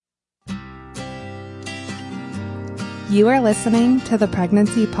You are listening to the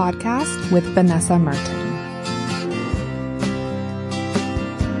Pregnancy Podcast with Vanessa Merton.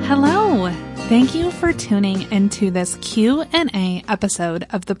 Hello. Thank you for tuning into this Q&A episode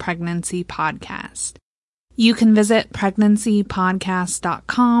of the Pregnancy Podcast. You can visit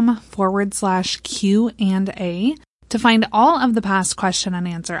pregnancypodcast.com/Q&A to find all of the past question and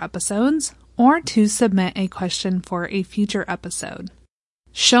answer episodes or to submit a question for a future episode.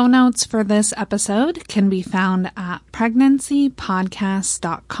 Show notes for this episode can be found at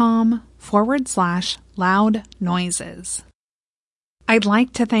pregnancypodcast.com/loud noises. I'd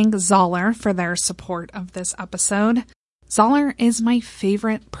like to thank Zoller for their support of this episode. Zoller is my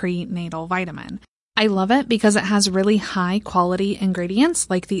favorite prenatal vitamin. I love it because it has really high quality ingredients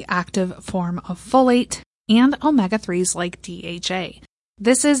like the active form of folate and omega-3s like DHA.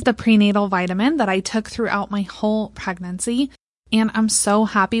 This is the prenatal vitamin that I took throughout my whole pregnancy, and I'm so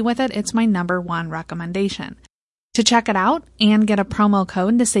happy with it. It's my #1 recommendation. To check it out and get a promo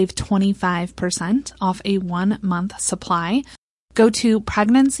code to save 25% off a 1-month supply, go to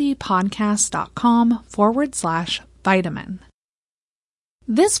pregnancypodcast.com/vitamin.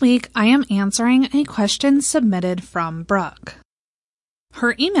 This week, I am answering a question submitted from Brooke.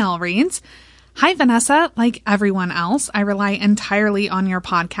 Her email reads, "Hi Vanessa, like everyone else, I rely entirely on your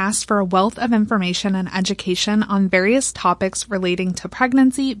podcast for a wealth of information and education on various topics relating to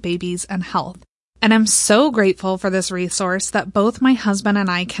pregnancy, babies, and health. And I'm so grateful for this resource that both my husband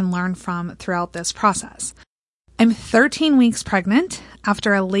and I can learn from throughout this process. I'm 13 weeks pregnant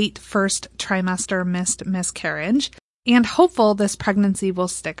after a late first trimester missed miscarriage, and hopeful this pregnancy will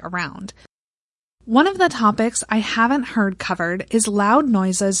stick around. One of the topics I haven't heard covered is loud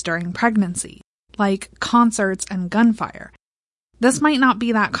noises during pregnancy, like concerts and gunfire. This might not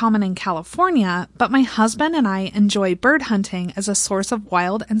be that common in California, but my husband and I enjoy bird hunting as a source of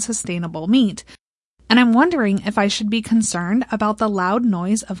wild and sustainable meat, and I'm wondering if I should be concerned about the loud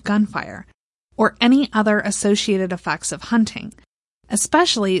noise of gunfire or any other associated effects of hunting,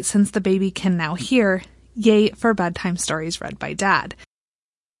 especially since the baby can now hear, yay for bedtime stories read by Dad.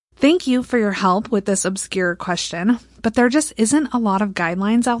 Thank you for your help with this obscure question, but there just isn't a lot of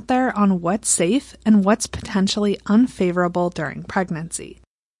guidelines out there on what's safe and what's potentially unfavorable during pregnancy."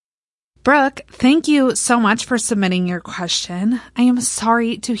 Brooke, thank you so much for submitting your question. I am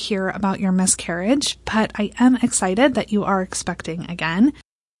sorry to hear about your miscarriage, but I am excited that you are expecting again.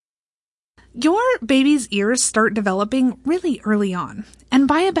 Your baby's ears start developing really early on, and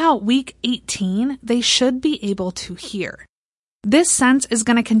by about week 18, they should be able to hear. This sense is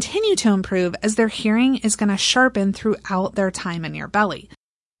going to continue to improve as their hearing is going to sharpen throughout their time in your belly.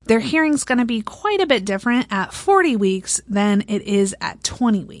 Their hearing is going to be quite a bit different at 40 weeks than it is at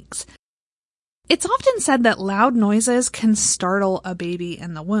 20 weeks. It's often said that loud noises can startle a baby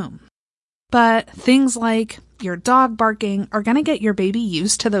in the womb. But things like your dog barking are going to get your baby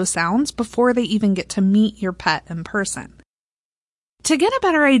used to those sounds before they even get to meet your pet in person. To get a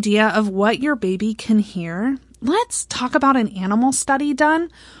better idea of what your baby can hear, let's talk about an animal study done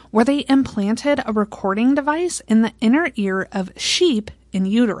where they implanted a recording device in the inner ear of sheep in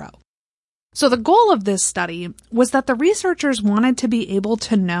utero. So the goal of this study was that the researchers wanted to be able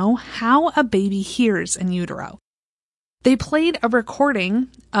to know how a baby hears in utero. They played a recording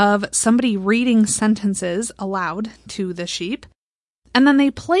of somebody reading sentences aloud to the sheep, and then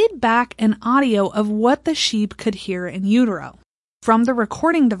they played back an audio of what the sheep could hear in utero from the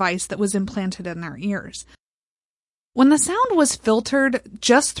recording device that was implanted in their ears. When the sound was filtered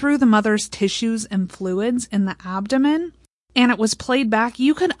just through the mother's tissues and fluids in the abdomen, and it was played back,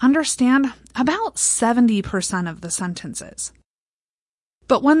 you could understand about 70% of the sentences.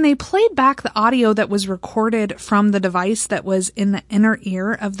 But when they played back the audio that was recorded from the device that was in the inner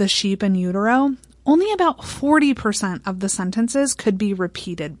ear of the sheep in utero, only about 40% of the sentences could be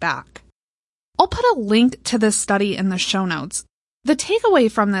repeated back. I'll put a link to this study in the show notes. The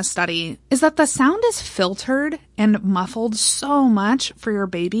takeaway from this study is that the sound is filtered and muffled so much for your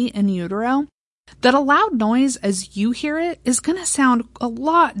baby in utero that a loud noise as you hear it is going to sound a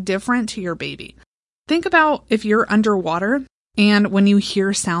lot different to your baby. Think about if you're underwater and when you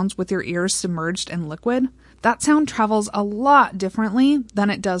hear sounds with your ears submerged in liquid, that sound travels a lot differently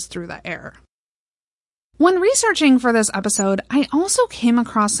than it does through the air. When researching for this episode, I also came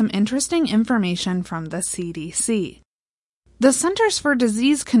across some interesting information from the CDC. The Centers for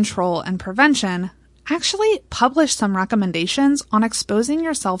Disease Control and Prevention actually published some recommendations on exposing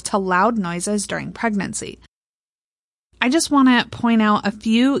yourself to loud noises during pregnancy. I just want to point out a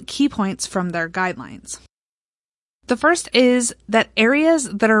few key points from their guidelines. The first is that areas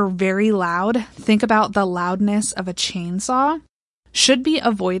that are very loud, think about the loudness of a chainsaw, should be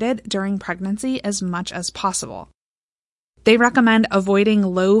avoided during pregnancy as much as possible. They recommend avoiding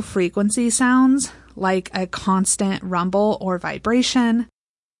low-frequency sounds like a constant rumble or vibration.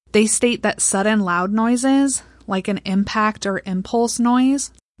 They state that sudden loud noises, like an impact or impulse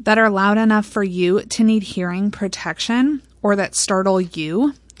noise, that are loud enough for you to need hearing protection or that startle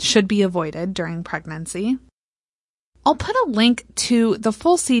you should be avoided during pregnancy. I'll put a link to the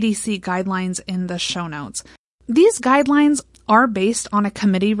full CDC guidelines in the show notes. These guidelines are based on a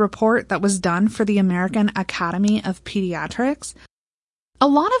committee report that was done for the American Academy of Pediatrics. A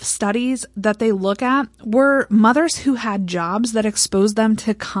lot of studies that they look at were mothers who had jobs that exposed them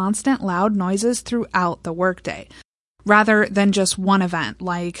to constant loud noises throughout the workday, rather than just one event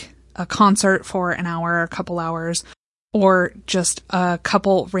like a concert for an hour or a couple hours, or just a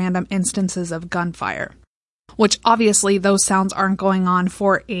couple random instances of gunfire, which obviously those sounds aren't going on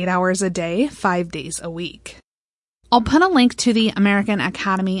for 8 hours a day, 5 days a week. I'll put a link to the American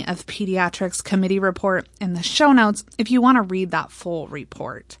Academy of Pediatrics committee report in the show notes if you want to read that full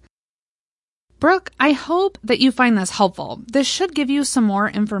report. Brooke, I hope that you find this helpful. This should give you some more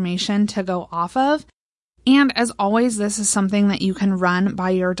information to go off of. And as always, this is something that you can run by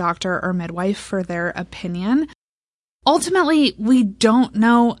your doctor or midwife for their opinion. Ultimately, we don't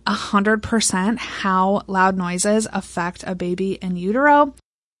know 100% how loud noises affect a baby in utero,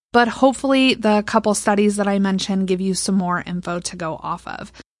 but hopefully the couple studies that I mentioned give you some more info to go off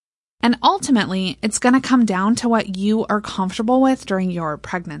of. And ultimately, it's going to come down to what you are comfortable with during your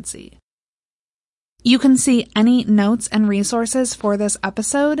pregnancy. You can see any notes and resources for this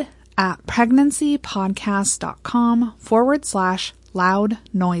episode at pregnancypodcast.com/loud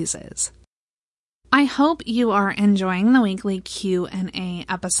noises. I hope you are enjoying the weekly Q&A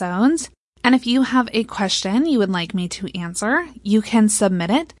episodes. And if you have a question you would like me to answer, you can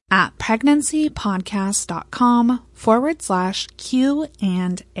submit it at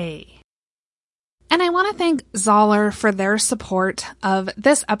pregnancypodcast.com/Q&A. And I want to thank Zoller for their support of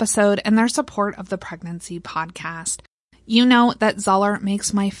this episode and their support of the Pregnancy Podcast. You know that Zoller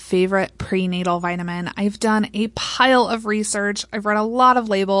makes my favorite prenatal vitamin. I've done a pile of research. I've read a lot of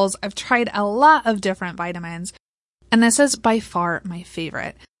labels. I've tried a lot of different vitamins. And this is by far my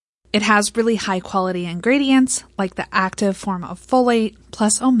favorite. It has really high quality ingredients like the active form of folate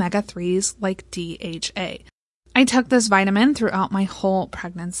plus omega-3s like DHA. I took this vitamin throughout my whole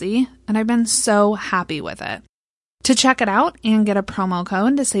pregnancy and I've been so happy with it. To check it out and get a promo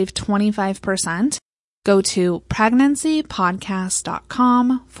code to save 25%, go to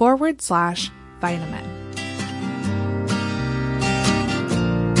pregnancypodcast.com/vitamin.